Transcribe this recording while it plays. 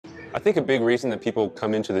I think a big reason that people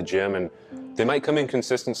come into the gym, and they might come in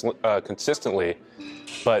consistently,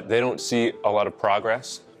 but they don't see a lot of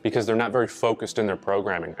progress because they're not very focused in their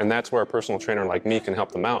programming. And that's where a personal trainer like me can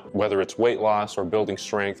help them out. Whether it's weight loss or building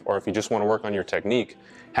strength, or if you just want to work on your technique,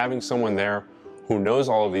 having someone there who knows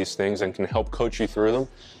all of these things and can help coach you through them,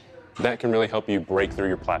 that can really help you break through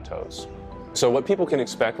your plateaus. So what people can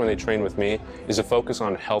expect when they train with me is a focus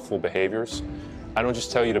on healthful behaviors. I don't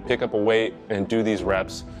just tell you to pick up a weight and do these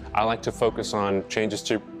reps. I like to focus on changes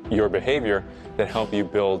to your behavior that help you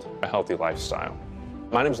build a healthy lifestyle.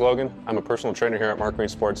 My name is Logan. I'm a personal trainer here at Mark Green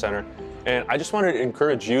Sports Center, and I just wanted to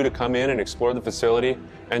encourage you to come in and explore the facility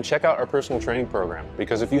and check out our personal training program,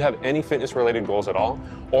 because if you have any fitness related goals at all,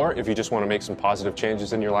 or if you just want to make some positive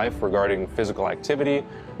changes in your life regarding physical activity,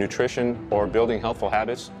 nutrition, or building healthful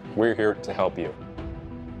habits, we're here to help you.